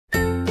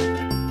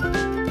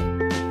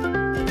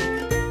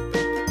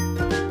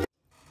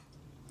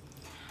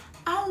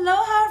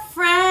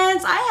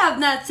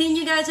not seen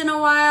you guys in a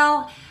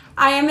while.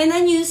 I am in a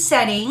new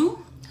setting.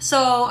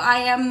 So I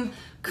am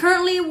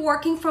currently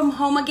working from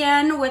home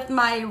again with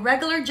my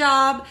regular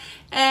job,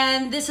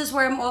 and this is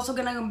where I'm also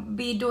gonna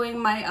be doing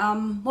my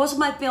most of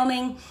my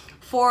filming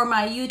for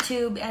my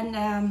YouTube and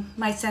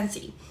my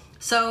Scentsy.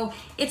 So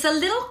it's a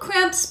little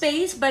cramped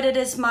space, but it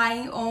is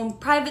my own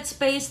private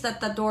space that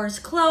the door is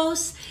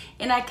closed,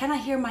 and I kind of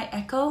hear my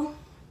echo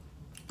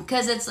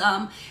because it's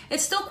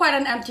still quite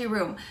an empty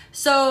room.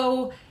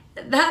 So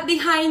that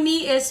behind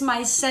me is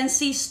my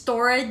Scentsy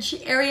storage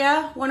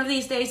area. One of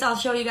these days I'll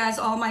show you guys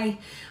all my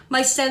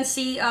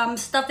Scentsy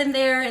stuff in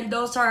there, and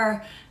those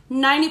are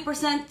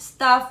 90%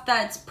 stuff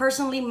that's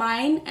personally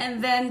mine,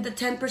 and then the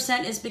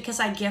 10% is because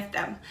I gift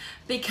them,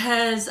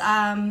 because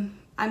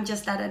I'm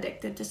just that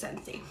addicted to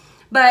Scentsy.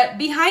 But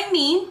behind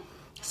me,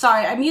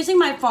 sorry, I'm using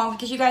my phone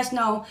because you guys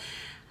know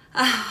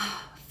a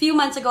few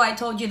months ago I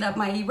told you that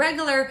my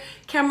regular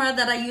camera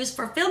that I use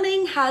for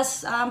filming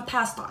has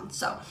passed on.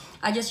 So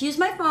I just use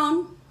my phone.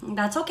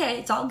 That's okay,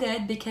 it's all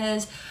good,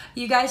 because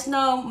you guys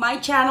know my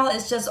channel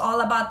is just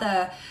all about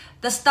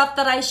the stuff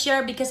that I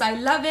share because I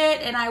love it,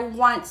 and I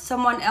want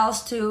someone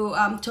else to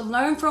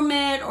learn from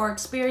it or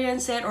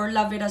experience it or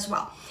love it as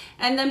well.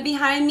 And then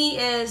behind me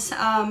is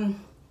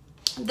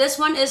this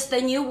one is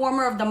the new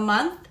warmer of the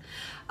month.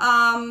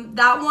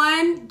 That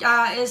one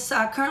is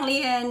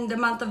currently in the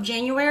month of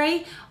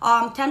January,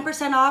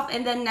 10% off,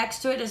 and then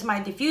next to it is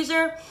my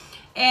diffuser.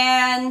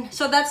 And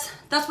so that's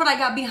what I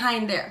got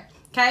behind there.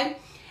 Okay,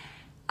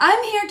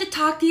 I'm here to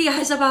talk to you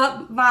guys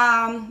about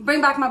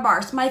Bring Back My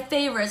Bars, my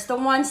favorites, the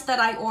ones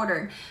that I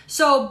ordered.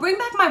 So Bring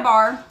Back My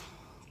Bar,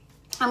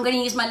 I'm gonna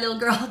use my little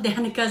girl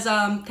Danica's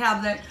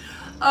tablet,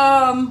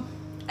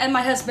 and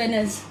my husband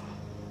is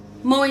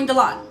mowing the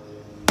lawn.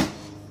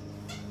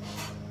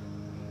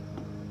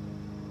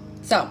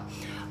 So,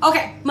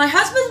 okay, my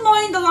husband's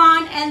mowing the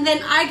lawn, and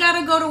then I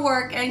gotta go to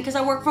work, and because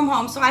I work from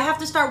home, so I have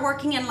to start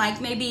working in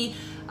like maybe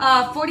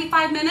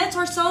 45 minutes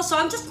or so. So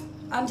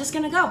I'm just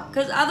gonna go,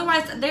 because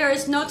otherwise there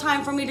is no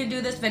time for me to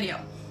do this video.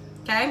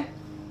 Okay,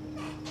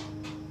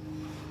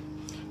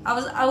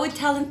 I would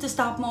tell him to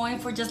stop mowing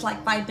for just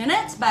like 5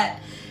 minutes, but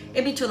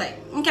it'd be too late.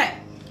 Okay,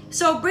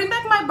 so Bring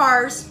Back My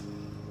Bars,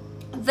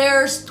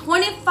 there's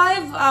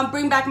 25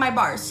 Bring Back My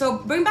Bars. So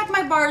Bring Back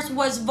My Bars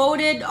was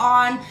voted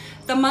on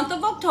the month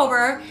of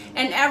October,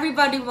 and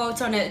everybody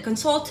votes on it,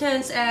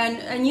 consultants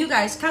and you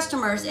guys,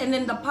 customers, and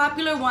then the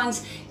popular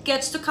ones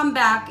gets to come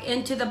back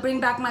into the Bring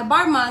Back My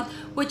Bar month,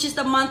 which is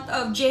the month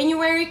of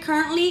January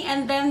currently,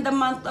 and then the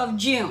month of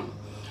June.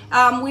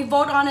 We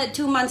vote on it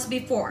 2 months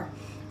before.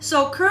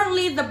 So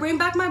currently the Bring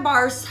Back My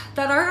Bars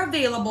that are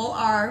available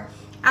are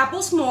apple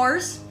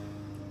s'mores.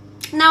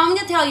 Now I'm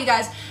gonna tell you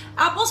guys,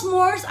 apple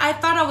s'mores, I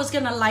thought I was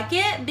gonna like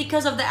it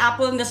because of the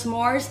apple and the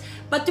s'mores,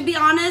 but to be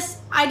honest,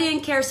 I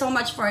didn't care so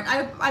much for it.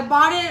 I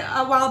bought it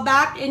a while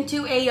back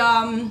into a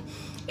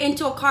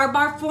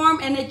cardboard form,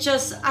 and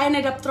I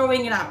ended up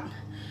throwing it out.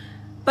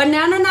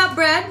 Banana nut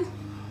bread,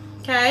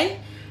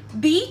 okay,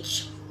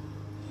 beach.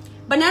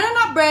 Banana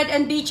nut bread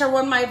and beach are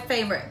one of my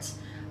favorites.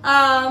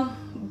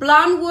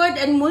 Blonde wood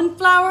and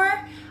moonflower,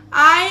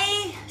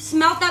 I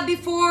smelled that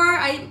before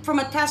from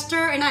a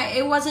tester, and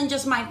it wasn't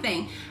just my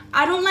thing.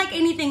 I don't like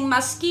anything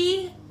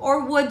musky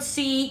or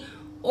woodsy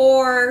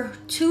or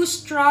too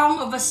strong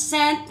of a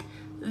scent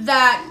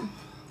that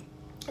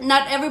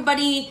not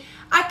everybody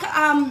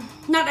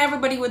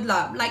would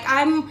love. Like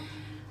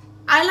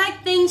I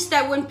like things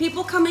that when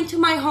people come into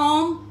my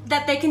home,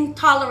 that they can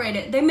tolerate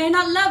it. They may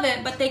not love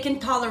it, but they can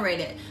tolerate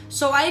it.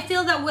 So I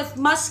feel that with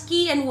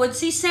musky and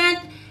woodsy scent,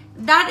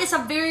 that is a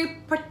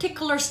very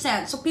particular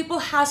scent. So people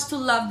has to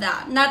love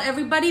that. Not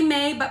everybody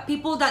may, but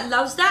people that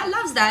loves that,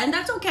 and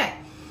that's okay.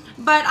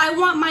 But I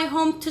want my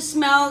home to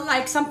smell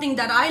like something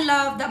that I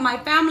love, that my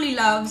family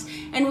loves,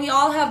 and we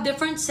all have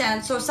different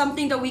scents. So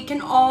something that we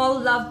can all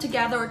love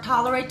together or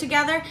tolerate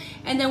together.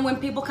 And then when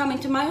people come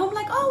into my home,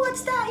 like, oh,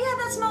 what's that?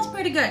 Yeah, that smells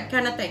pretty good,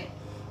 kind of thing.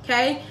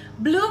 Okay,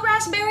 blue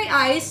raspberry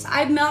ice.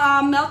 I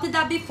melted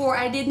that before.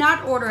 I did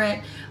not order it.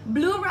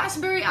 Blue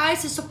raspberry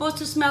ice is supposed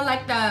to smell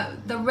like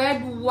the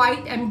red,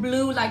 white, and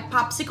blue, like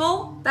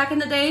popsicle back in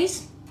the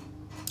days.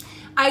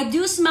 I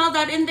do smell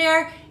that in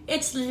there.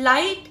 It's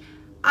light.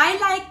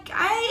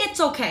 It's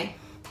okay.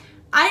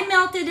 I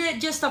melted it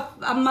just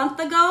a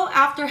month ago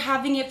after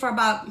having it for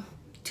about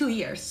 2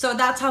 years. So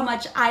that's how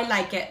much I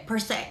like it per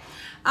se.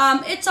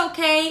 It's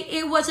okay.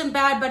 It wasn't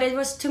bad, but it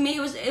was, to me,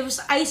 it was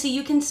icy.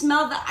 You can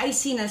smell the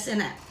iciness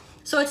in it.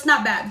 So it's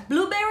not bad.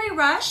 Blueberry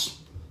Rush,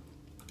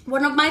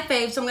 one of my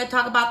faves, so I'm going to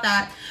talk about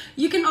that.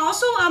 You can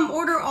also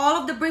order all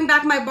of the Bring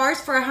Back My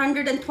Bars for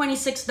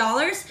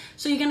 $126.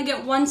 So you're going to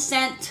get 1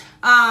 cent,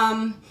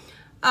 1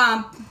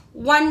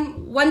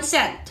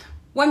 cent.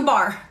 1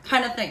 bar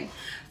kind of thing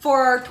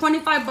for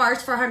 25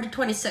 bars for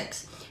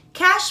 126.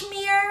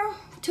 Cashmere,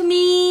 to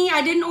me,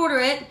 I didn't order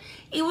it.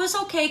 It was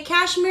okay.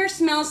 Cashmere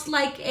smells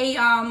like a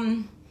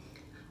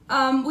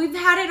we've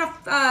had it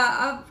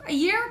a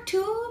year or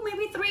 2,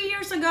 maybe 3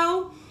 years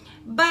ago,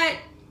 but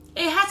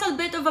it has a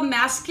bit of a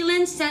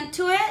masculine scent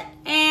to it,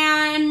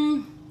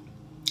 and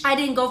I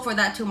didn't go for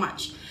that too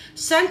much.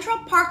 Central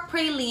Park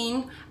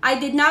Praline, I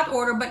did not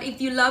order, but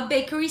if you love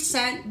bakery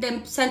scent,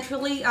 then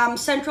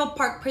Central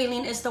Park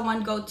Praline is the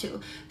one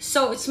go-to.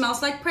 So it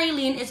smells like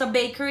praline. It's a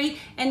bakery,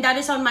 and that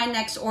is on my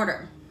next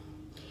order.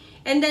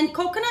 And then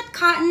coconut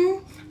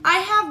cotton, I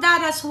have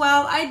that as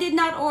well. I did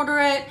not order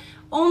it,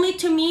 only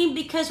to me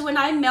because when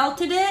I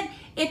melted it,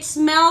 it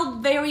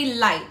smelled very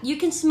light. You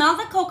can smell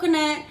the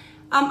coconut,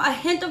 a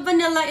hint of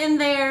vanilla in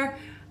there,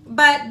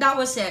 but that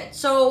was it.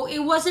 So it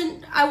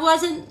wasn't, I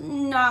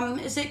wasn't,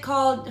 is it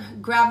called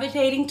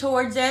gravitating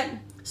towards it?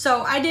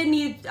 So I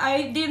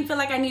didn't feel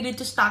like I needed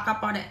to stock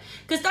up on it,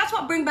 because that's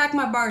what Bring Back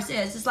My Bars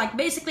is. It's like,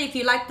 basically, if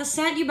you like the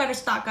scent, you better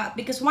stock up,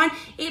 because one,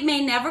 it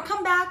may never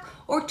come back,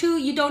 or two,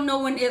 you don't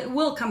know when it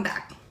will come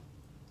back.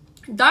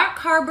 Dark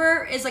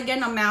Harbor is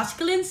again a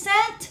masculine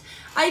scent,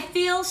 I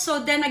feel.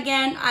 So then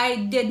again, I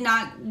did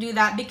not do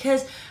that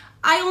because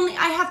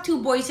I have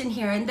two boys in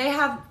here, and they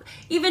have,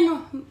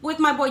 even with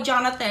my boy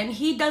Jonathan,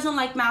 he doesn't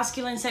like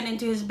masculine scent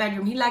into his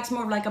bedroom. He likes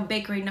more of like a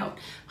bakery note.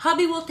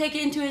 Hubby will take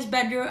it into his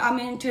bedroom,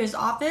 into his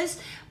office,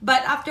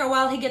 but after a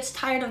while he gets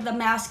tired of the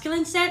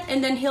masculine scent,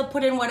 and then he'll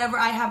put in whatever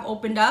I have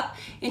opened up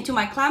into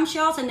my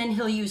clamshells, and then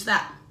he'll use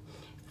that.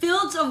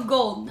 Fields of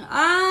Gold,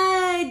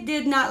 I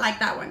did not like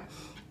that one.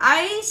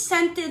 I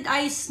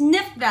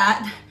sniffed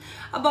that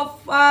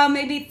about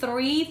maybe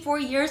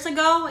 3-4 years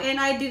ago, and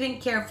I didn't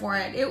care for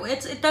it.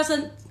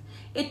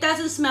 It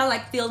doesn't smell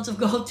like Fields of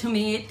Gold to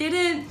me. It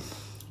didn't.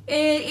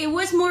 It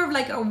was more of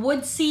like a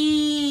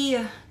woodsy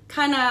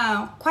kind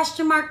of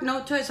question mark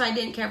note to it, so I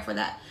didn't care for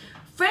that.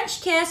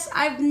 French Kiss,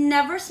 I've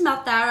never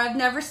smelled that, or I've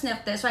never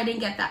sniffed this, so I didn't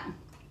get that.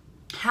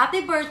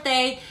 Happy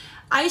Birthday,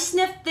 I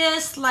sniffed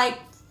this like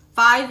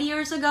 5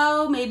 years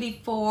ago,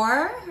 maybe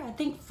 4, I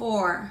think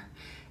 4,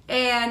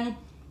 and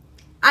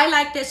I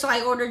liked it, so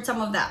I ordered some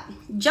of that.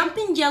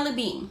 Jumping Jelly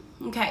Bean.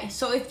 Okay,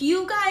 so if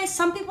you guys,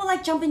 some people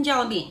like Jumping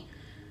Jelly Bean.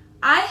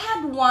 I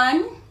had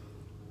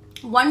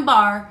one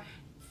bar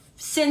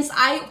since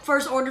I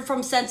first ordered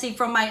from Scentsy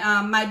from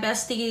my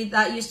bestie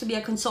that used to be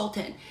a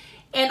consultant.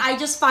 And I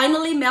just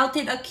finally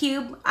melted a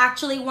cube,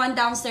 actually one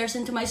downstairs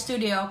into my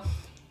studio.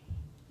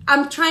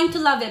 I'm trying to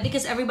love it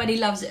because everybody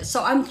loves it.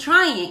 So I'm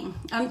trying.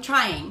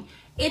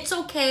 It's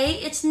okay.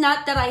 It's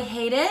not that I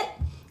hate it.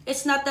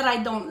 It's not that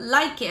I don't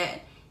like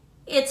it.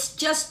 It's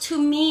just,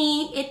 to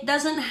me, it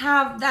doesn't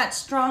have that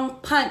strong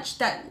punch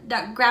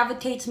that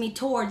gravitates me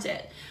towards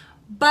it.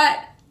 But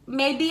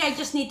maybe I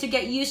just need to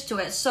get used to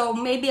it. So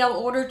maybe I'll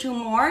order 2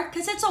 more,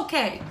 because it's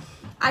okay.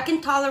 I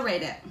can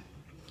tolerate it.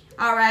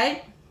 All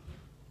right.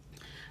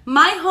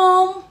 My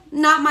Home,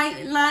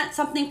 not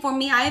something for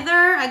me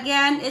either.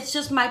 Again, it's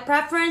just my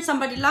preference.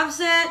 Somebody loves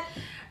it.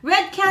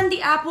 Red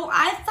Candy Apple.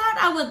 I thought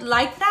I would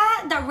like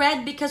that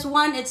red, because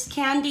one, it's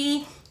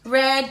candy,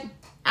 red,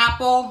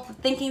 apple,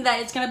 thinking that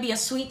it's gonna be a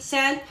sweet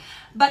scent,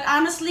 but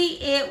honestly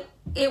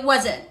it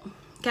wasn't.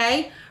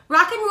 Okay,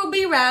 Rock and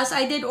Ruby Raz,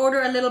 I did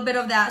order a little bit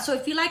of that. So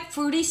if you like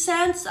fruity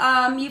scents,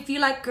 if you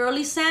like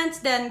girly scents,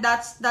 then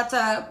that's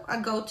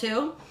a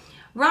go-to.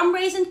 Rum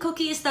Raisin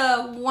Cookie is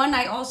the one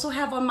I also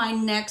have on my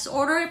next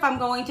order if I'm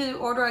going to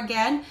order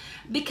again,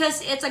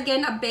 because it's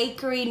again a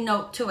bakery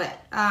note to it.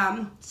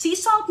 Sea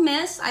Salt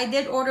Mist, I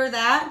did order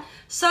that.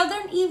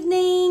 Southern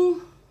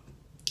Evening,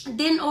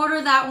 didn't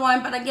order that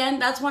one, but again,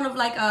 that's one of the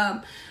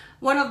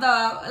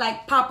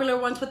like popular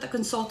ones with the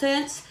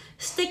consultants.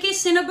 Sticky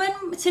cinnamon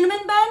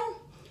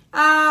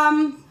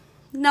bun,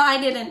 no, I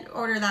didn't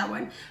order that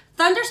one.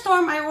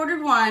 Thunderstorm, I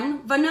ordered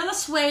one. Vanilla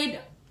Suede,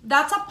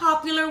 that's a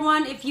popular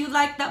one if you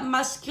like that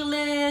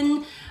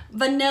masculine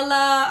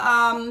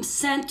vanilla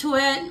scent to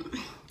it.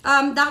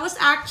 That was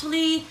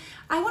actually,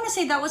 I want to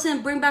say that was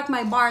in Bring Back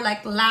My Bar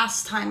like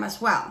last time as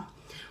well.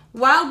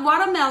 Wild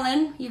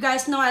Watermelon, you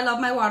guys know I love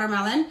my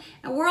watermelon.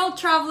 And World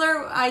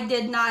Traveler, I've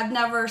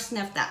never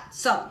sniffed that.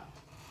 So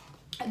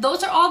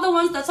those are all the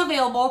ones that's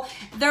available.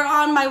 They're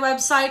on my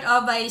website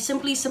of a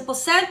Simply Simple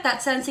Scent,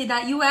 that's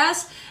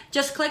Scentsy.us.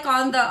 Just click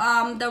on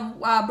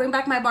the Bring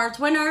Back My Bars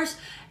winners,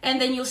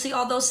 and then you'll see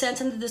all those scents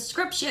in the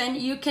description.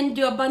 You can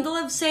do a bundle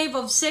of save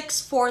of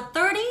 6 for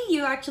 $30.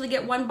 You actually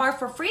get 1 bar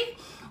for free,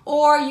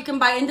 or you can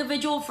buy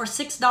individual for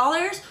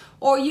 $6,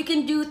 or you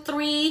can do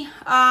 3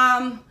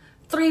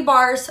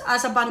 bars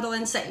as a bundle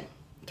and save.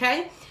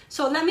 Okay,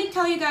 so let me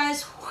tell you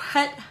guys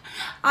what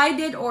I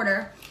did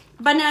order.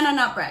 Banana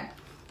nut bread.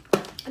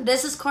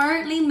 This is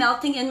currently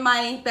melting in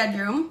my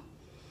bedroom.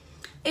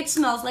 It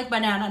smells like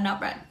banana nut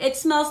bread. It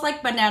smells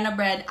like banana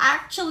bread.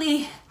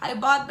 Actually,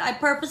 I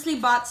purposely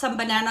bought some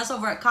bananas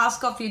over at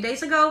Costco a few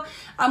days ago.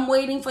 I'm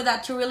waiting for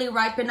that to really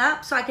ripen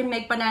up so I can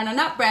make banana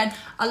nut bread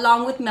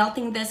along with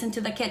melting this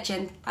into the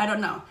kitchen. I don't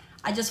know.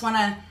 I just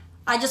wanna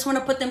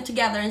put them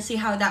together and see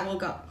how that will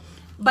go.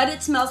 But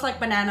it smells like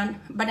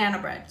banana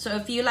bread. So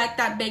if you like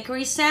that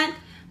bakery scent,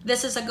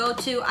 this is a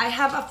go-to. I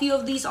have a few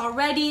of these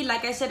already.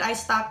 Like I said, I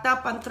stocked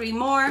up on 3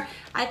 more.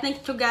 I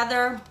think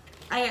together,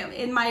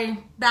 in my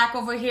back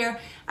over here,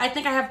 I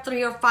think I have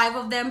 3 or 5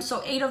 of them.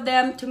 So 8 of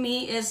them to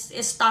me is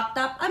stocked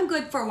up. I'm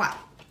good for a while,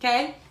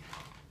 okay?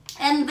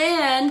 And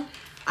then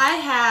I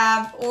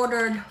have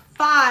ordered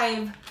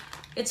 5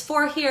 It's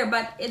 4 here,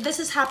 but this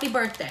is happy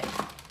birthday.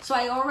 So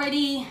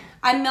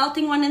I'm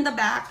melting one in the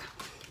back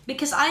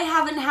because I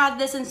haven't had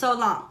this in so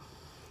long.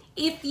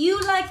 If you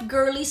like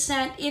girly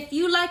scent, if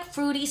you like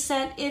fruity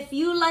scent, if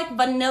you like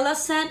vanilla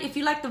scent, if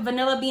you like the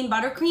vanilla bean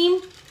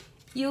buttercream,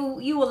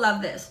 you will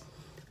love this.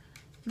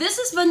 This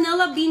is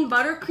vanilla bean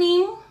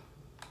buttercream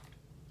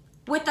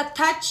with a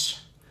touch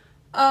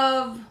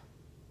of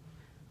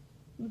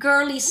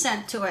girly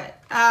scent to it.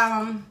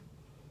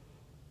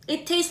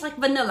 It tastes like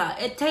vanilla.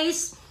 It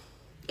tastes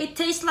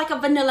like a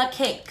vanilla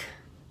cake.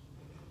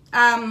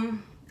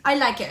 I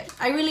like it.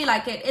 I really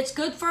like it. It's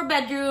good for a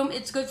bedroom.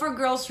 It's good for a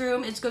girl's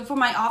room. It's good for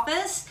my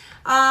office.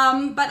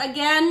 But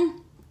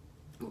again,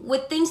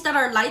 with things that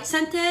are light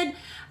scented,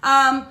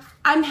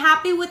 I'm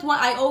happy with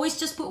what I always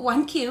just put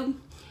 1 cube,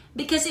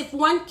 because if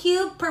 1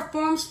 cube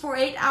performs for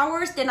 8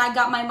 hours, then I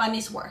got my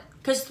money's worth.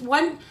 Because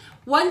one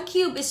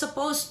cube is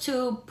supposed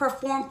to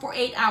perform for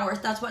 8 hours.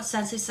 That's what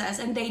Scentsy says,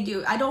 and they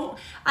do.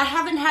 I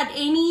haven't had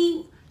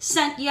any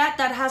scent yet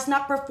that has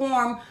not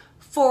performed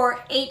for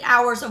 8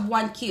 hours of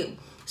 1 cube.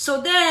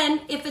 So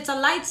then, if it's a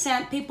light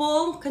scent,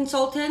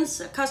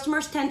 consultants,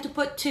 customers tend to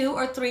put 2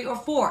 or 3 or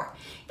 4.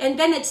 And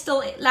then it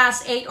still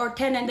lasts 8 or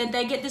 10, and then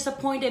they get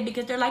disappointed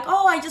because they're like,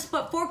 oh, I just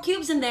put 4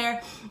 cubes in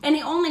there, and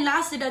it only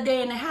lasted a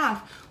day and a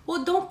half.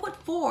 Well, don't put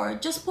 4,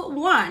 just put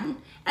 1.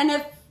 And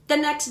if the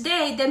next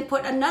day, then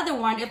put another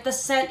 1 if the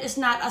scent is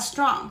not as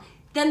strong.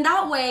 Then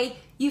that way,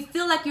 you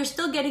feel like you're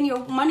still getting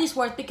your money's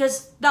worth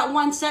because that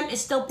 1 scent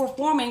is still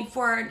performing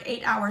for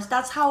 8 hours.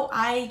 That's how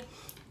I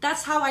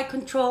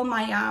control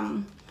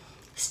my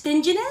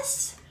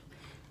stinginess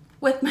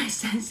with my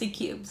Scentsy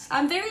cubes.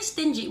 I'm very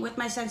stingy with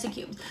my Scentsy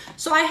cubes.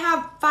 So I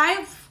have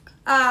 5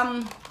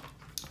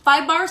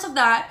 bars of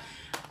that.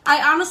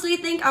 I honestly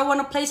think I want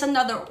to place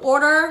another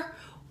order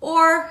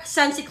or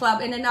Scentsy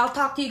Club, and then I'll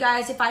talk to you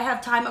guys if I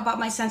have time about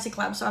my Scentsy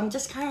Club. So I'm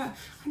just kind of,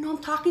 I know I'm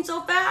talking so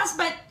fast,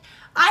 but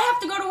I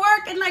have to go to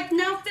work in like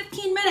now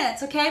 15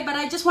 minutes, okay? But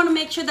I just want to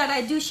make sure that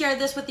I do share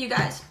this with you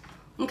guys.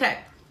 Okay.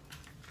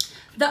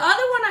 The other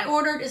one I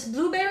ordered is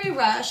Blueberry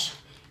Rush,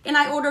 and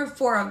I ordered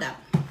 4 of them.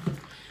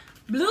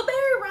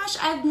 Blueberry Rush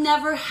I've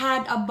never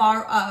had a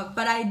bar of,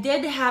 but I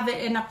did have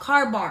it in a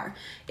car bar.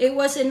 It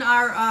was in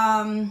our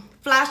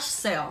flash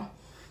sale,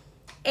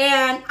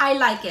 and I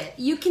like it.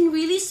 You can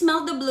really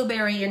smell the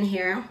blueberry in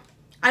here.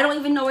 I don't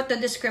even know what the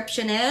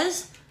description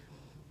is,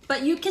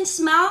 but you can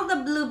smell the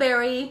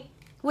blueberry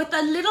with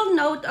a little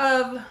note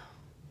of,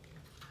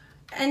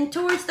 and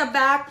towards the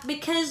back,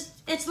 because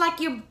it's like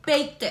you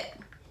baked it.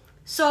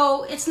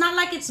 So it's not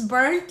like it's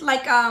burnt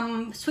like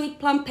sweet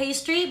plum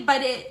pastry,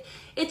 but it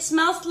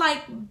smells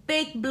like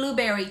baked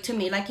blueberry to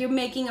me, like you're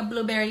making a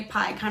blueberry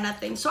pie kind of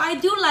thing. So I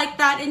do like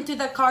that into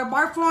the car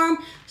bar form.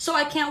 So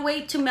I can't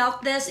wait to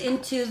melt this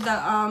into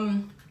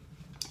the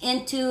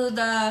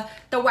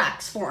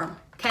wax form.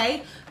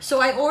 Okay,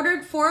 so I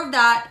ordered 4 of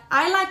that.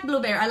 I like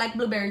blueberry. I like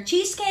blueberry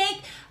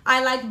cheesecake.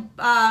 I like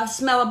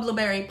smell of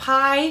blueberry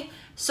pie.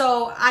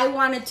 So I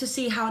wanted to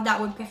see how that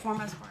would perform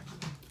as far.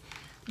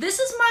 This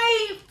is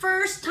my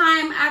first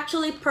time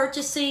actually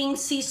purchasing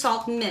sea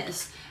salt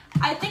mist.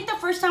 I think the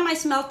first time I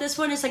smelled this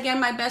one is, again,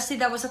 my bestie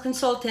that was a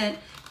consultant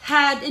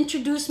had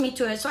introduced me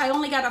to it. So I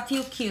only got a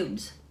few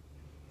cubes.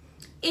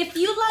 If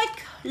you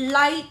like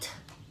light,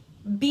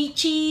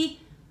 beachy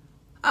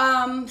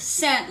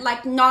scent,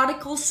 like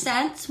nautical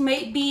scent,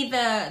 maybe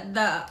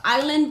the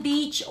Island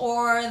Beach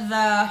or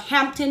the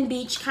Hampton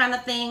Beach kind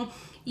of thing,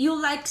 you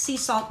like sea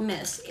salt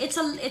mist. It's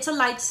a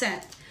light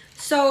scent.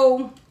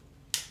 So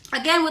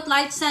again, with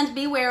light scent,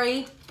 be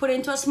wary. Put it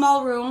into a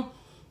small room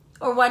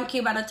or 1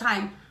 cube at a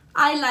time.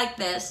 I like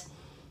this.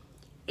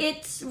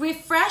 It's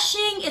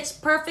refreshing. It's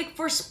perfect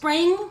for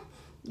spring,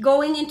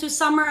 going into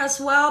summer as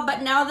well.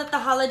 But now that the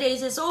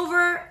holidays is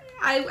over,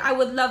 I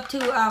would love to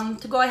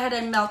go ahead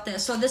and melt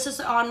this. So this is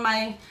on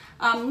my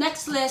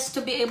next list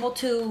to be able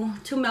to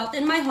melt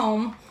in my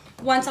home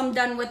once I'm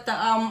done with the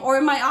or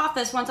in my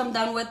office once I'm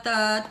done with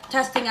the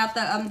testing out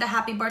the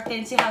happy birthday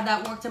and see how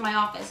that works in my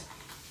office.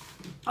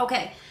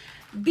 Okay.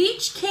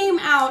 Beach came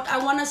out, I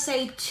want to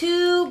say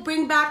 2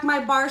 Bring Back My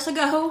Bars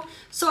ago.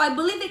 So I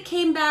believe it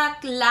came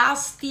back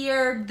last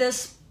year,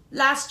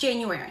 last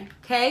January,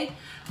 okay?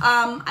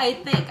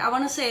 I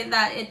want to say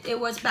that it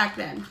was back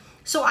then.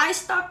 So I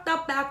stocked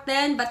up back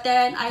then, but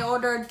then I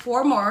ordered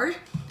 4 more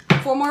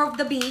of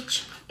the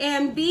Beach.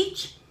 And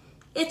Beach,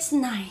 it's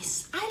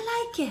nice. I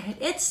like it.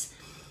 It's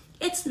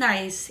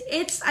nice.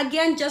 It's,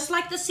 again, just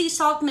like the sea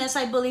salt mist,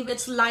 I believe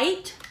it's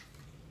light.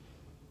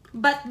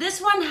 But this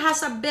one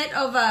has a bit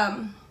of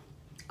a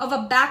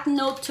back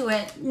note to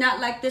it, not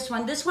like this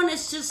one. This one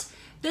is just,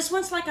 this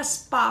one's like a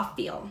spa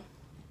feel.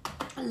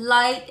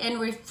 Light and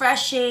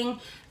refreshing.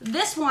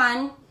 This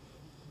one,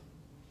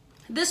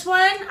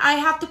 I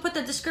have to put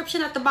the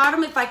description at the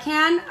bottom if I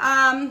can.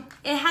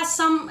 It has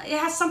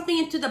something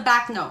into the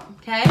back note,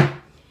 okay?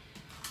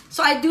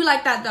 So I do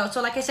like that though.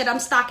 So like I said, I'm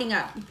stocking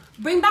up.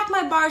 Bring back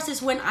my bars is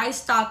when I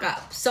stock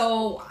up.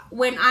 So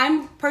when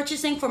I'm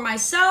purchasing for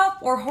myself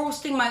or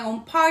hosting my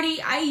own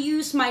party, I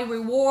use my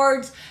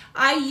rewards.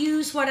 I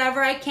use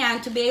whatever I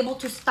can to be able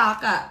to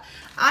stock up.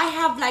 I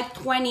have like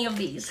 20 of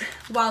these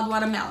wild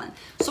watermelon.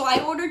 So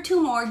I ordered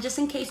 2 more just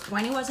in case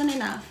 20 wasn't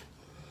enough.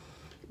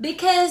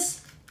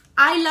 Because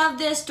I love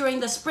this during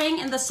the spring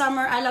and the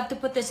summer. I love to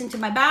put this into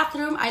my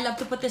bathroom. I love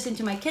to put this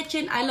into my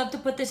kitchen. I love to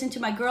put this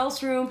into my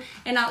girls' room.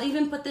 And I'll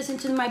even put this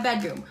into my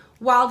bedroom.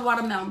 Wild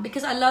watermelon,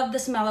 because I love the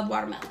smell of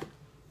watermelon.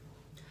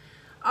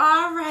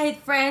 All right,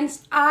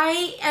 friends,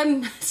 I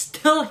am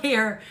still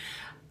here.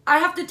 I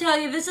have to tell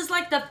you, this is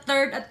like the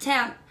 3rd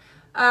attempt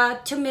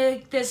to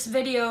make this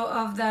video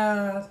of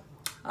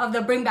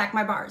the bring back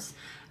my bars,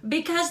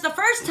 because the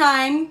first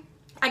time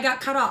I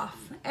got cut off,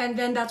 and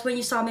then that's when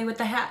you saw me with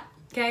the hat.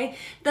 Okay,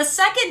 the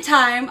second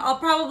time I'll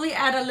probably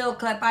add a little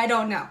clip, I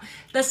don't know.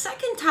 The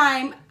second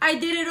time I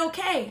did it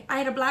okay. I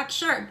had a black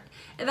shirt,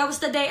 and that was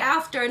the day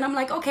after, and I'm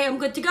like, okay, I'm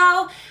good to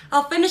go,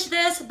 I'll finish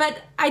this.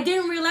 But I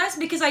didn't realize,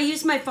 because I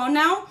use my phone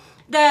now,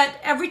 that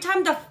every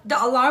time the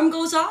alarm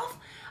goes off,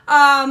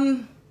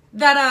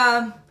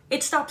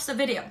 it stops the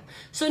video.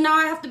 So now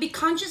I have to be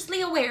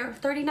consciously aware,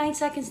 39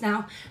 seconds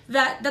now,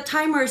 that the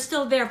timer is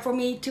still there for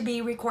me to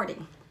be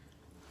recording.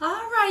 All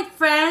right,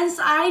 friends,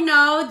 I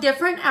know,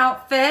 different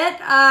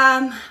outfit.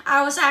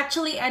 I was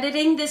actually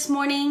editing this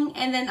morning,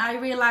 and then I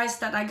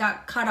realized that I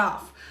got cut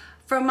off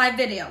from my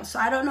video. So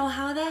I don't know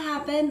how that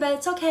happened, but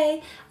it's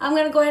okay. I'm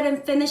gonna go ahead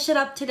and finish it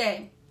up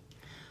today.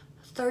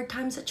 3rd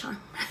time's a charm.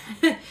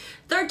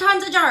 3rd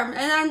time's a charm.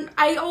 And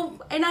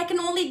I can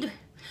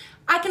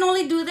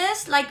only do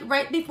this like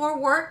right before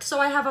work.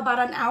 So I have about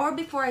an hour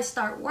before I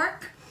start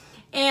work.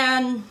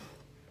 And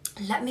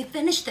let me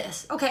finish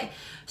this. Okay,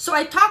 so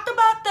I talked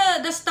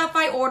about the stuff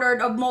I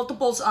ordered of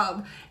multiples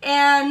of,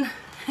 and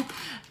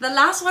the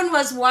last one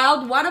was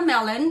wild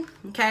watermelon.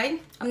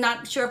 Okay, I'm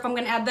not sure if I'm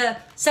gonna add the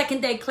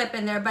 2nd day clip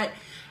in there, but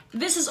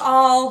this is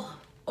all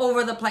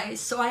over the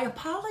place, so I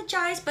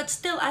apologize, but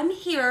still I'm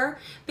here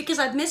because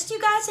I've missed you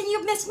guys and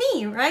you've missed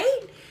me,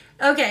 right?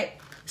 Okay,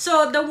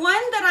 so the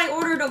one that I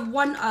ordered of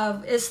one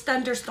of is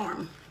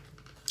Thunderstorm.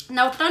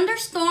 Now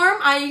Thunderstorm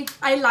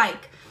I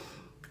like.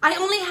 I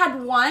only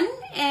had one,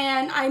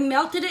 and I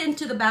melted it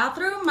into the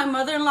bathroom. My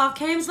mother-in-law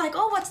came, was like,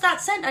 oh, what's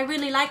that scent? I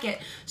really like it.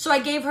 So I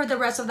gave her the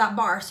rest of that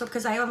bar, so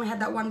because I only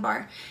had that 1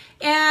 bar.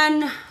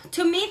 And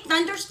to me,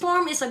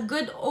 Thunderstorm is a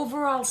good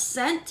overall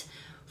scent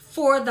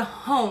for the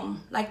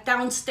home, like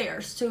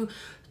downstairs,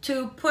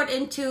 to put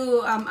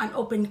into an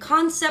open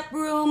concept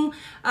room,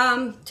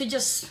 to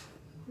just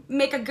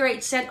make a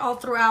great scent all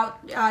throughout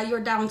your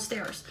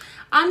downstairs.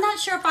 I'm not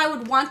sure if I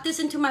would want this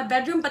into my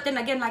bedroom, but then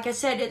again, like I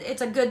said,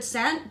 it's a good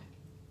scent.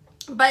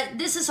 But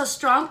this is a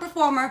strong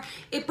performer.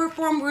 It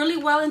performed really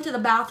well into the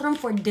bathroom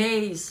for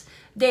days.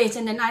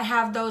 And then I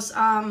have those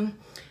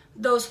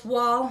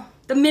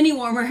the mini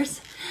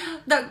warmers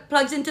that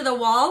plugs into the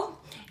wall.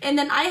 And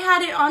then I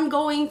had it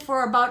ongoing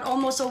for about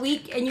almost a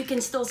week, and you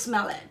can still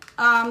smell it.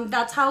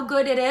 That's how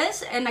good it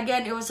is. And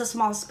again, it was a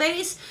small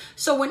space.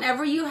 So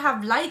whenever you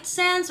have light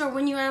scents, or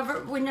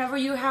whenever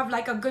you have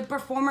like a good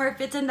performer, if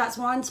it's in that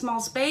one small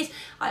space,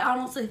 I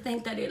honestly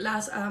think that it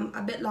lasts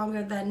a bit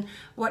longer than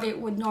what it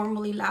would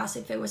normally last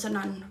if it was in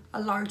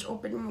a large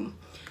open room.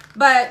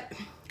 But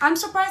I'm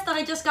surprised that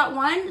I just got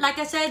one. Like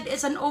I said,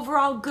 it's an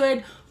overall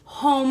good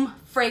home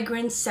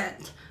fragrance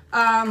scent.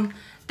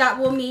 That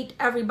will meet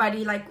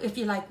everybody. Like if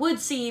you like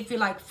woodsy, if you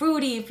like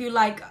fruity, if you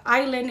like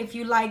island, if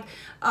you like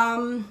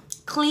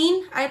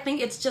clean, I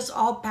think it's just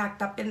all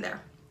packed up in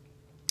there.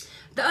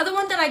 The other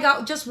one that I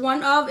got just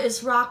one of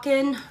is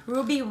Rockin'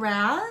 Ruby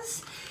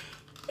Raz.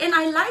 And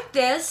I like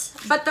this,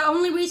 but the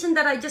only reason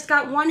that I just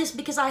got one is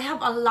because I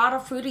have a lot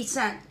of fruity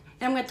scent.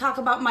 And I'm gonna talk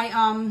about my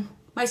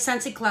my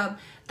Scentsy Club.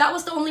 That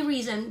was the only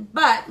reason.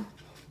 But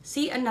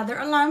see, another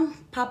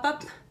alarm pop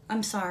up.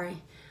 I'm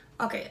sorry.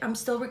 Okay, I'm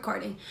still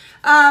recording.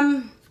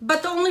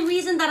 But the only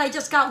reason that I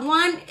just got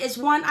one is,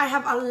 one, I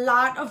have a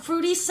lot of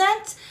fruity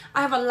scent,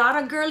 I have a lot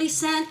of girly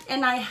scent,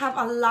 and I have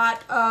a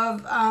lot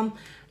of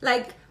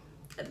like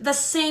the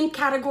same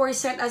category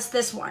scent as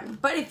this one.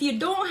 But if you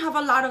don't have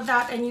a lot of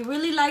that and you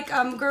really like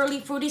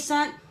girly fruity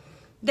scent,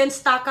 then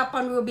stock up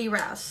on Ruby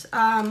Raz.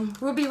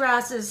 Ruby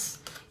Raz is,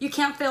 you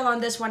can't fail on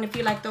this one if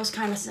you like those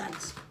kind of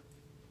scents.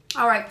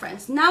 All right,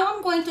 friends, now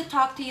I'm going to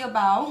talk to you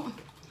about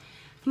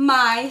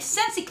my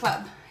Scentsy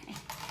Club.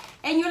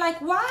 And you're like,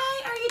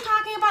 why are you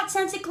talking about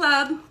Scentsy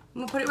Club?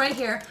 I'm gonna put it right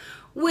here.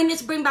 When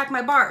it's Bring Back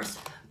My Bars.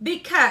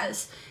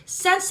 Because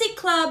Scentsy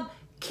Club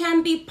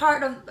can be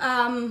part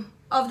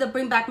of the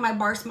Bring Back My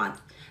Bars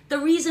month. The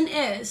reason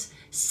is,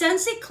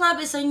 Scentsy Club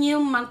is a new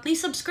monthly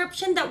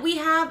subscription that we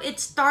have. It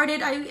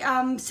started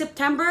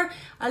September.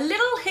 A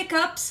little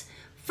hiccups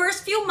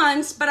first few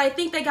months, but I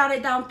think they got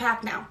it down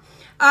packed now.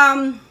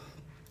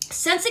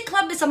 Scentsy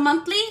Club is a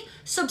monthly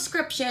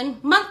subscription,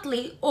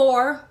 monthly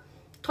or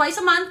twice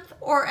a month,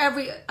 or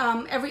every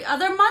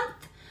other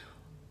month,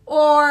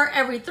 or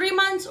every 3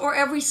 months, or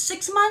every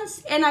 6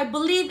 months. And I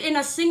believe in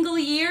a single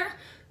year,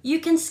 you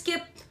can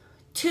skip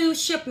 2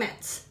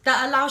 shipments.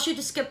 That allows you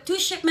to skip 2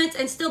 shipments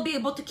and still be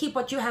able to keep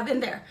what you have in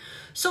there.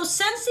 So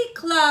Scentsy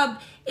Club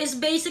is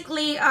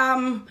basically,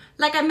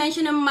 like I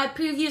mentioned in my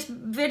previous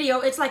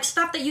video, it's like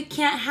stuff that you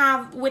can't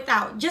have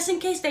without. Just in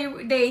case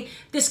they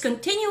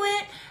discontinue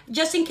it,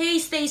 just in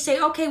case they say,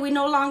 okay, we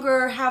no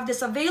longer have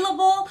this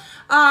available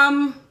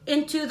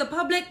into the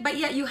public, but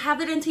yet you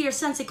have it into your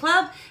Scentsy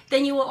Club,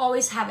 then you will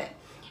always have it.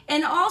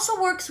 And it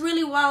also works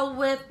really well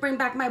with Bring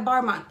Back My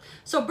Bar month.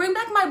 So Bring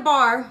Back My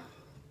Bar,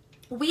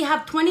 we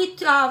have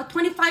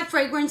 25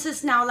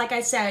 fragrances now, like I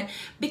said,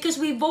 because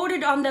we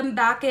voted on them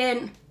back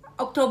in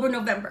October,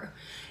 November.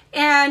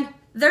 And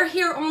they're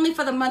here only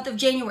for the month of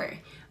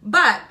January.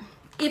 But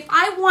if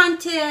I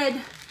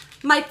wanted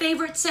my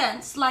favorite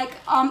scents, like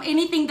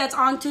anything that's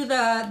onto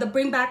the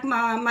Bring Back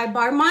My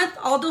Bar month,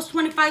 all those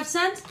 25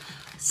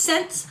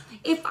 scents,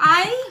 if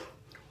I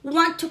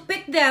want to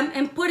pick them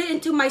and put it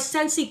into my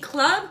Scentsy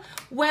Club,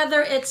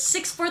 whether it's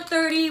 6 for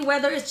 $30,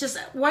 whether it's just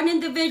one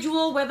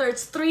individual, whether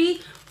it's 3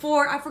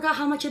 for, I forgot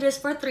how much it is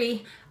for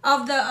 3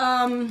 of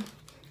the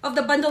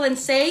bundle and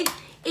save,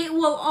 it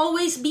will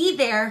always be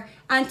there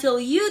until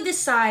you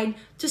decide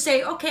to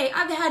say, okay,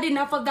 I've had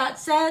enough of that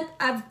scent,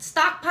 I've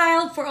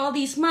stockpiled for all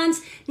these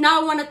months,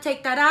 now I want to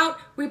take that out,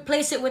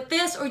 replace it with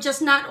this, or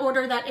just not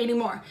order that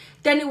anymore.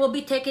 Then it will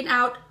be taken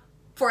out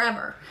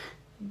forever.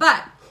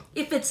 But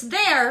if it's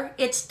there,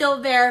 it's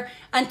still there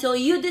until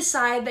you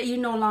decide that you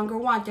no longer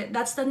want it.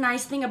 That's the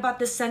nice thing about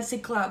the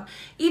Scentsy Club.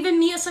 Even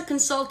me as a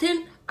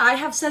consultant, I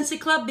have Scentsy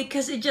Club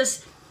because it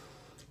just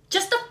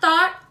the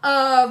thought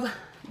of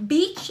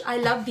beach. I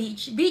love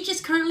beach. Beach is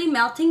currently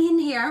melting in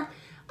here.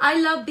 I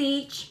love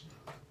beach.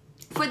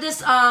 For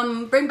this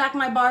Bring Back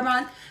My Bar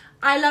month,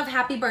 I love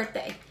Happy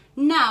Birthday.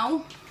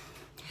 Now,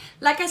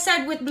 like I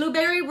said, with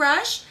Blueberry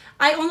Rush,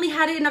 I only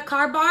had it in a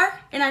car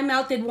bar and I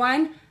melted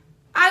one.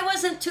 I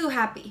wasn't too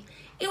happy.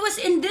 It was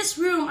in this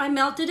room I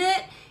melted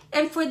it,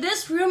 and for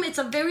this room, it's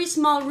a very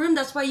small room.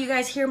 That's why you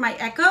guys hear my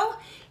echo.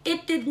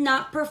 It did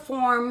not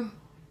perform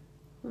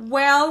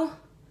well,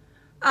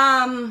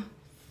 and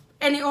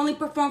it only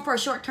performed for a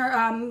short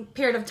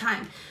period of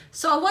time.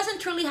 So I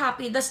wasn't truly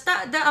happy.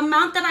 The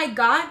amount that I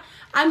got,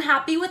 I'm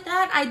happy with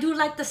that. I do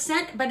like the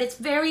scent, but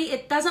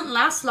it doesn't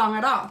last long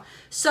at all.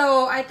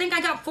 So I think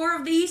I got 4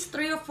 of these,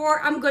 3 or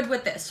 4. I'm good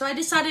with this. So I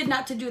decided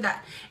not to do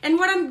that. And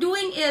what I'm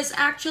doing is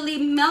actually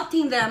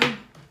melting them,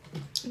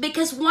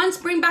 because once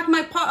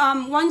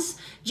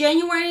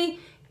January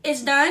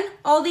is done,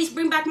 all these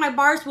Bring Back My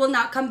Bars will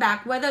not come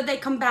back. Whether they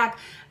come back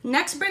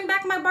next Bring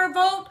Back My Bar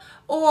vote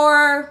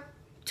or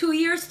 2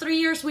 years, 3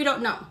 years, we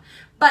don't know.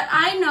 But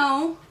I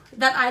know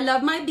that I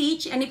love my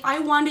beach, and if I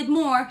wanted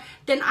more,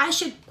 then I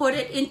should put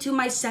it into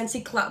my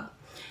Scentsy Club.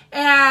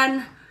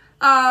 And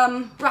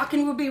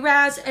Rockin' Ruby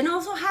Raz, and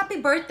also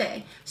Happy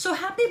Birthday. So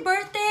Happy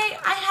Birthday,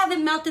 I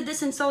haven't melted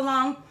this in so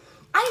long.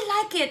 I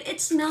like it. It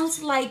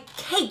smells like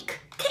cake.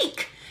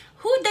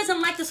 Who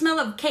doesn't like the smell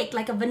of cake,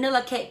 like a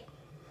vanilla cake?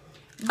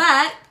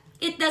 But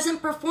it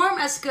doesn't perform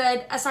as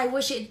good as I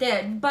wish it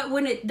did. But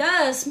when it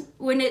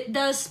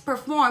does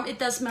perform, it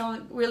does smell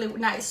really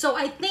nice. So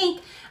I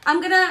think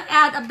I'm gonna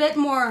add a bit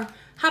more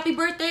Happy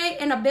Birthday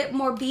and a bit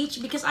more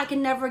beach, because I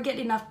can never get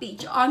enough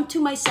beach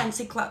onto my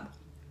Scentsy Club.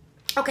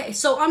 Okay,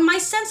 so on my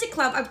Scentsy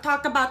Club, I've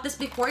talked about this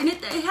before, and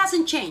it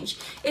hasn't changed.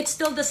 It's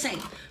still the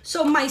same.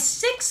 So my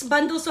 6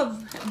 bundles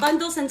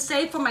and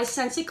save for my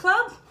Scentsy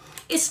Club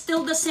is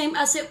still the same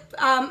as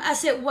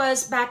it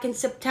was back in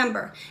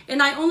September,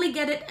 and I only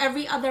get it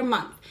every other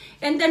month.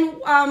 And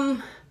then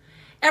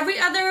every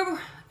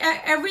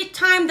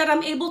time that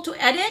I'm able to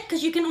edit,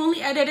 because you can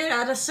only edit it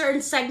at a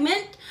certain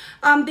segment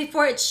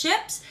before it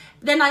ships,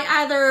 then I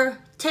either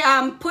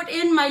put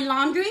in my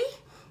laundry,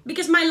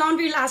 because my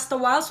laundry lasts a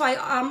while, so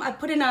I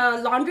put in a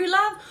laundry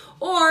love,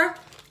 or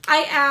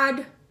I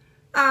add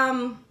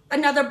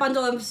another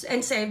bundle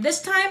and save.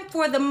 This time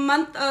for the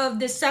month of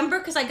December,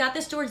 because I got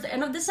this towards the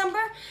end of December,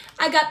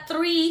 I got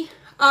 3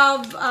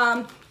 of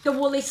the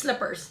woolly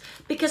slippers,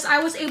 because I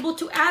was able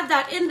to add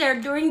that in there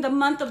during the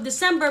month of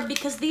December,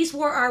 because these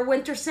were our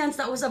winter scents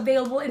that was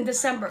available in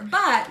December.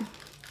 But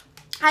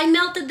I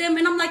melted them,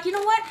 and I'm like, you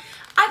know what?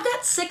 I've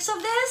got 6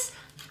 of this.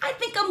 I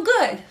think I'm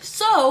good.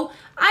 So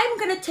I'm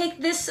gonna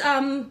take this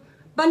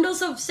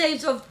bundles of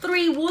saves of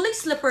 3 woolly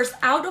slippers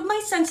out of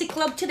my Scentsy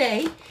Club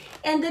today,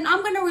 and then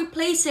I'm gonna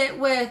replace it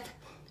with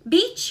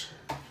beach,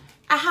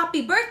 a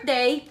Happy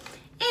Birthday,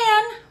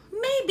 and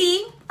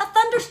maybe a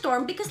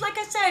thunderstorm, because like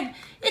I said,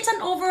 it's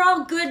an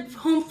overall good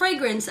home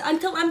fragrance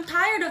until I'm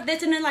tired of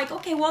this, and then like,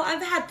 okay, well,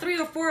 I've had 3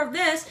 or 4 of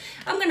this,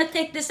 I'm gonna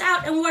take this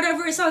out, and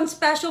whatever is on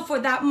special for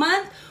that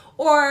month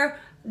or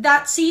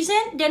that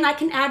season, then I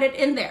can add it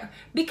in there,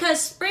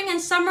 because spring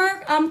and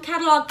summer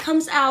catalog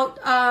comes out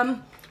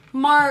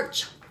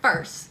March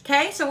 1st.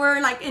 Okay, so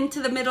we're like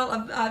into the middle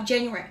of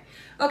January.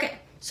 Okay,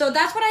 so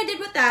that's what I did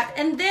with that.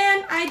 And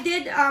then I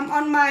did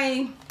on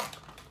my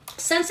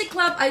Scentsy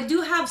Club, I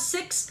do have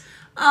 6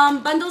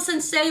 bundles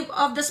and save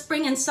of the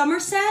spring and summer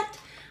scent.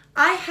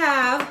 I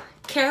have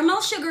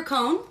caramel sugar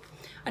cone,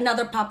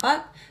 another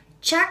pop-up,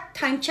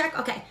 time check.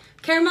 Okay,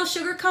 caramel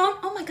sugar cone.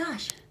 Oh my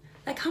gosh,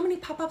 Like, how many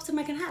pop-ups am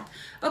I gonna have?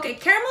 Okay,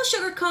 caramel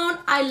sugar cone,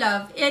 I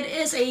love. It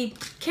is a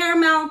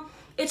caramel,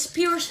 it's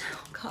pure,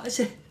 oh gosh,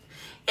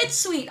 it's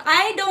sweet.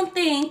 I don't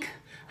think,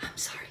 I'm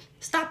sorry,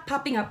 stop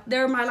popping up.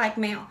 They're my like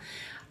mail.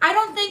 I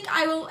don't think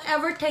I will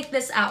ever take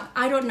this out.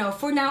 I don't know.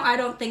 For now, I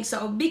don't think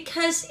so,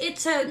 because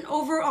it's an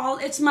overall,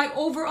 it's my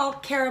overall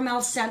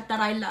caramel scent that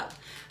I love.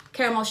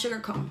 Caramel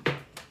sugar cone.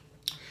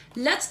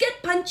 Let's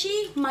Get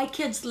Punchy, my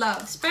kids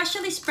love,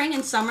 especially spring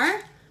and summer.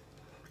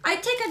 I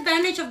take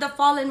advantage of the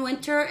fall and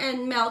winter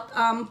and melt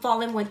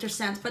fall and winter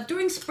scents, but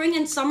during spring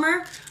and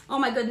summer, oh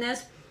my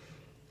goodness,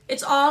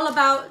 it's all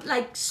about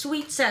like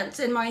sweet scents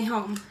in my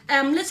home.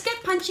 Let's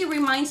Get Punchy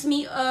reminds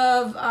me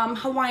of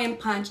Hawaiian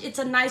Punch. It's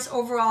a nice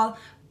overall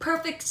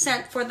perfect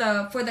scent for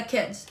the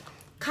kids.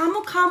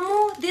 Kamu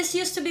Kamu, this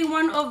used to be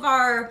one of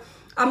our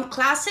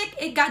classic.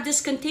 It got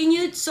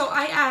discontinued, so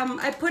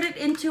I put it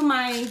into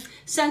my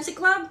Scentsy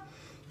club,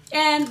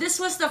 and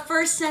this was the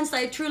first scent that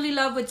I truly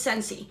love with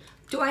Scentsy.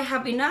 Do I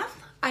have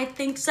enough? I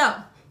think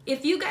so.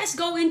 If you guys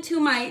go into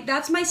my,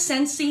 that's my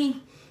Scentsy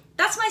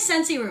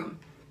room.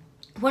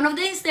 One of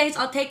these days,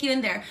 I'll take you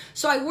in there.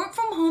 So I work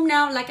from home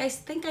now, like I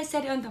think I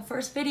said in the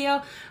first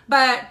video,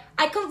 but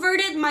I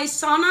converted my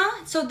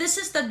sauna. So this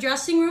is the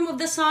dressing room of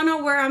the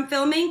sauna where I'm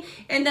filming,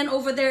 and then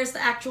over there is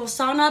the actual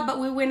sauna, but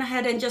we went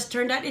ahead and just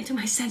turned that into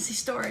my Scentsy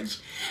storage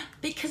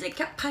because it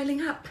kept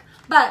piling up.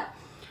 But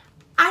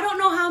I don't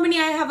know how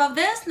many I have of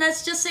this.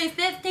 Let's just say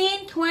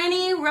 15,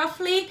 20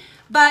 roughly.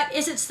 But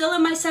is it still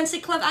in my Scentsy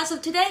club as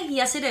of today?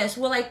 Yes, it is.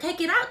 Will I take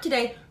it out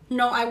today?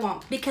 No, I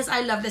won't, because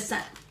I love this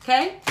scent,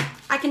 okay?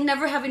 I can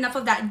never have enough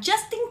of that.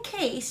 Just in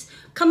case,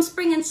 come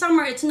spring and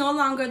summer, it's no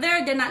longer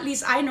there, then at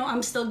least I know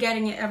I'm still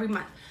getting it every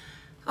month.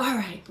 All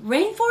right,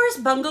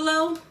 Rainforest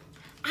Bungalow.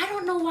 I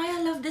don't know why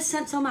I love this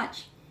scent so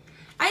much.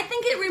 I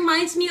think it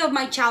reminds me of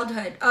my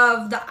childhood,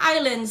 of the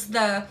islands,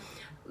 the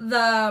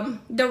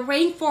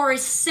rainforest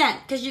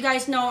scent, because you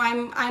guys know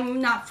I'm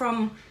not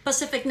from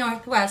Pacific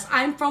Northwest.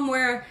 I'm from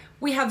where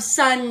we have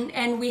sun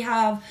and we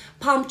have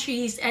palm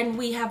trees and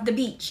we have the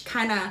beach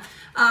kind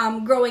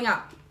of growing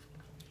up.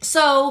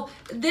 So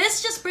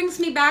this just brings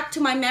me back to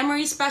my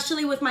memory,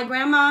 especially with my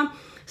grandma,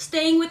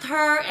 staying with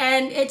her,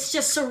 and it's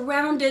just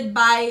surrounded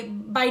by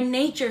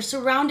nature,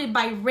 surrounded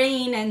by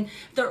rain and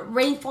the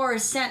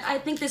rainforest scent. I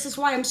think this is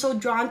why I'm so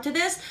drawn to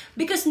this,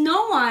 because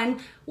no one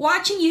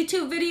watching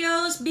YouTube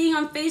videos, being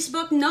on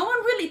Facebook, no one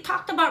really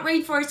talked about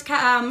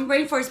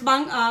Rainforest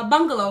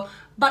Bungalow,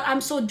 but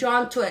I'm so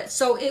drawn to it.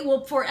 So it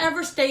will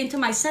forever stay into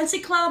my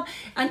Scentsy club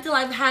until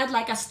I've had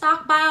like a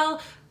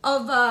stockpile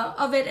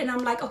of it, and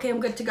I'm like, okay, I'm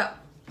good to go.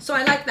 So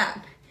I like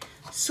that.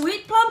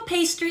 Sweet plum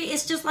pastry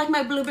is just like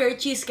my blueberry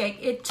cheesecake.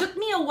 It took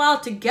me a while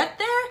to get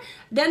there.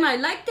 Then I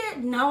liked it.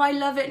 Now I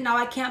love it. Now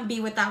I can't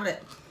be without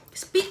it.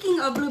 Speaking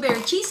of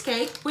blueberry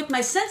cheesecake, with my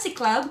Scentsy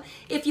club,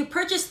 if you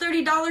purchase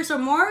 $30 or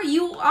more,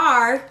 you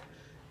are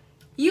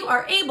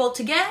able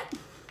to get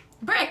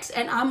bricks.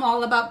 And I'm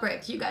all about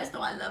bricks. You guys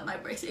know I love my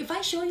bricks. If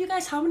I show you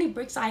guys how many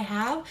bricks I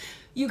have,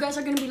 you guys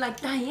are going to be like,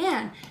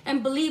 Diane.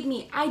 And believe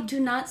me, I do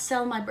not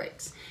sell my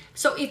bricks.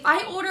 So if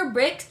I order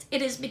bricks,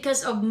 it is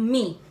because of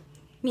me.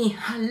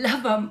 I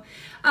love them.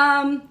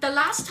 The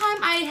last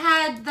time I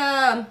had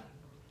the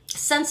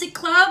Scentsy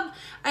club,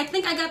 I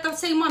think I got the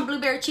same one,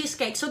 blueberry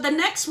cheesecake. So the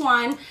next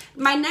one,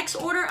 my next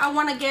order, I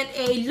want to get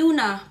a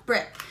Luna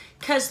brick,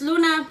 because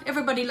Luna,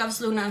 everybody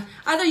loves Luna.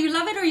 Either you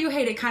love it or you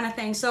hate it kind of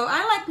thing. So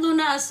I like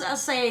Luna as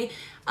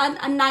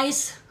a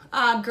nice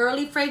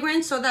girly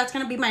fragrance. So that's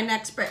going to be my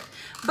next brick.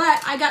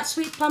 But I got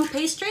sweet plum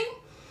pastry,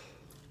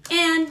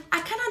 and I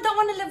kind of don't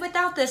want to live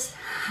without this,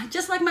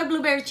 just like my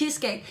blueberry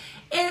cheesecake.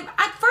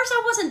 At first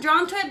I wasn't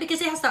drawn to it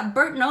because it has that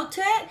burnt note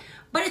to it,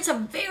 but it's a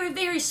very,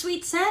 very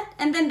sweet scent,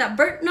 and then that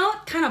burnt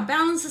note kind of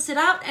balances it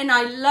out, and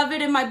I love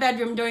it in my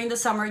bedroom during the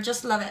summer.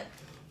 Just love it.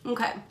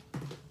 Okay.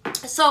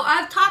 So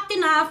I've talked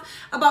enough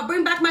about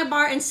Bring Back My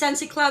Bar and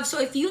Scentsy Club. So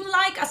if you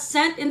like a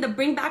scent in the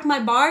Bring Back My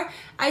Bar,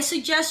 I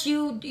suggest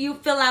you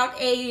fill out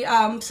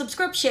a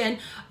subscription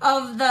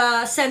of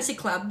the Scentsy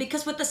Club,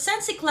 because with the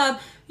Scentsy Club,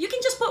 you can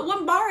just put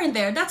one bar in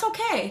there. That's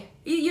okay.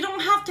 You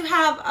don't have to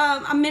have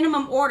a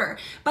minimum order.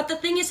 But the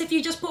thing is, if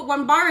you just put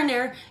one bar in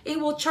there, it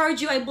will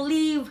charge you, I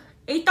believe,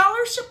 $8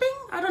 shipping?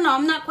 I don't know.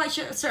 I'm not quite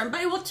certain,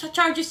 but it will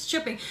charge you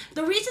shipping.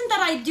 The reason that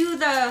I do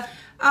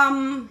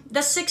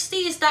the 60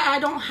 is that I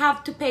don't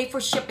have to pay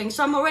for shipping.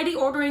 So I'm already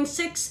ordering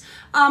 6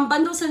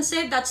 bundles and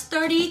save. That's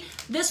 30.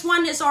 This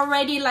one is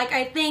already like,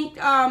 I think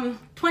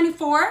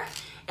 24.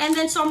 And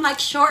then so I'm like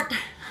short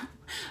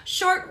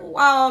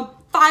 $5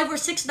 or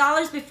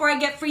 $6 before I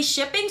get free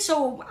shipping.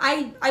 So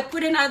I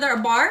put in either a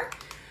bar.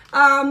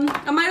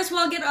 I might as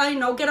well get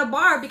a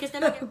bar, because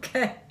then I get,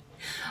 okay.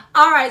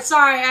 All right,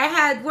 sorry. I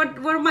had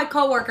one of my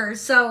coworkers.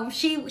 So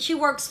she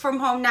works from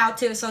home now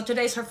too. So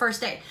today's her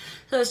first day.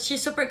 So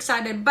she's super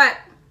excited. But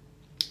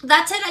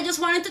that's it. I just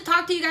wanted to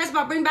talk to you guys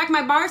about Bring Back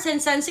My Bars and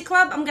Scentsy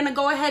Club. I'm gonna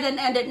go ahead and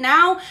end it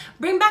now.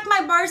 Bring Back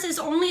My Bars is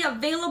only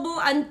available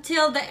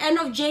until the end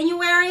of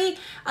January.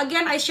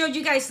 Again, I showed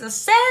you guys the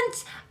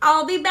scents.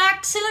 I'll be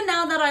back soon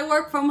now that I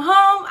work from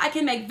home. I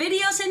can make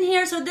videos in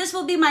here, so this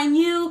will be my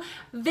new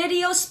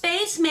video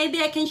space.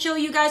 Maybe I can show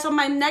you guys on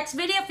my next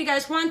video if you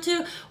guys want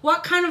to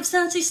what kind of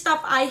Scentsy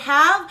stuff I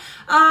have.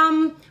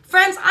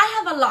 Friends, I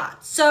have a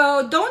lot,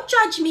 so don't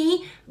judge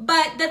me,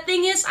 but the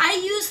thing is, I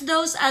use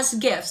those as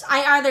gifts.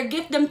 I either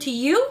gift them to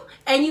you,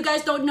 and you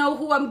guys don't know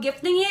who I'm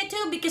gifting it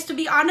to, because to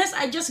be honest,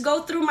 I just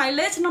go through my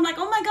list, and I'm like,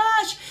 oh my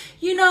gosh,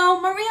 you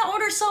know, Maria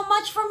ordered so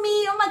much for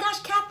me. Oh my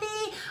gosh,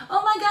 Kathy.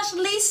 Oh my gosh,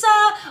 Lisa.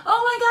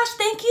 Oh my gosh,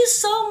 thank you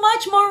so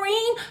much,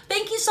 Maureen.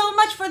 Thank you so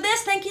much for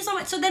this. Thank you so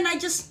much. So then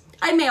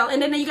I mail,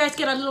 and then you guys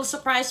get a little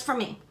surprise from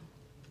me.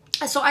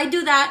 So I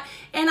do that,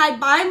 and I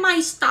buy my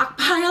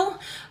stockpile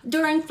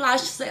during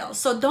flash sales.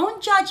 So don't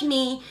judge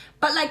me,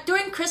 but like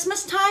during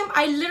Christmas time,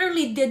 I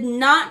literally did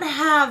not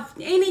have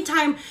any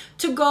time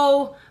to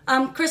go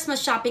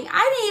Christmas shopping. I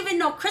didn't even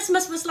know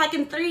Christmas was like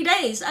in 3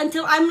 days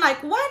until I'm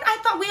like, what? I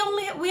thought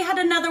we had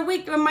another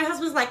week. And my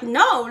husband's like,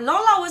 no.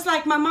 Lola was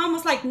like, my mom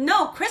was like,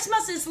 no,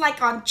 Christmas is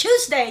like on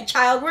Tuesday,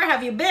 child. Where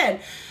have you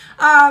been?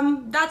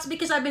 That's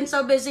because I've been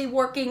so busy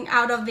working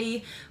out of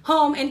the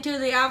home into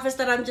the office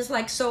that I'm just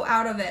like so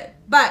out of it.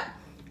 But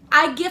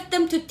I gift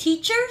them to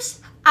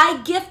teachers.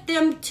 I gift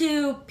them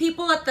to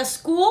people at the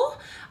school.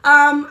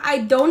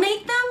 I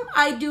donate them.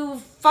 I do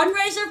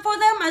fundraiser for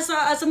them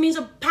as a means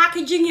of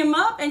packaging them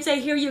up and say,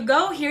 here you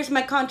go, here's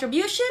my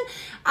contribution.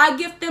 I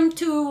gift them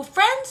to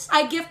friends.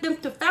 I gift them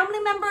to family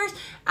members.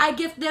 I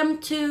gift them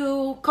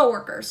to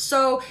coworkers.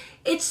 So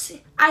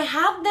I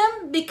have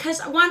them because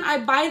one, I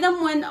buy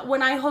them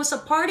when I host a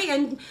party,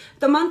 and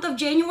the month of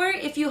January,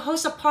 if you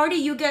host a party,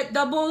 you get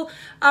double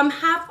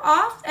half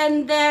off,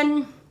 and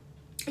then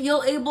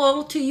you're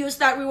able to use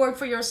that reward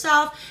for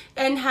yourself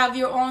and have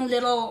your own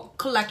little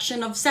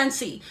collection of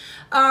Scentsy.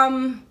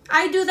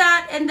 I do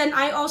that, and then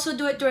I also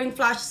do it during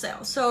flash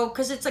sales. So,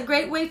 because it's a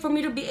great way for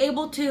me to be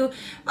able to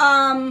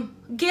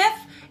gift.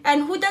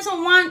 And who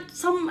doesn't want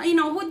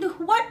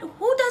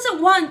who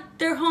doesn't want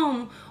their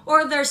home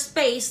or their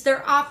space,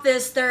 their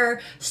office,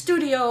 their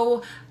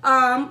studio,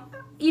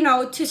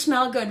 to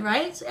smell good,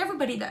 right? So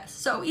everybody does.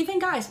 So even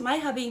guys, my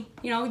hubby,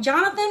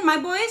 Jonathan, my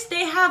boys,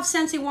 they have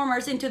Scentsy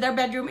warmers into their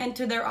bedroom,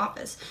 into their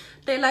office.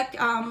 They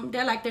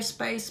like their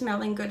space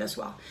smelling good as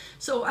well.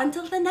 So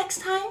until the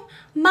next time,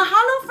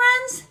 mahalo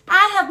friends.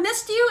 I have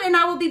missed you, and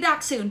I will be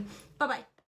back soon. Bye-bye.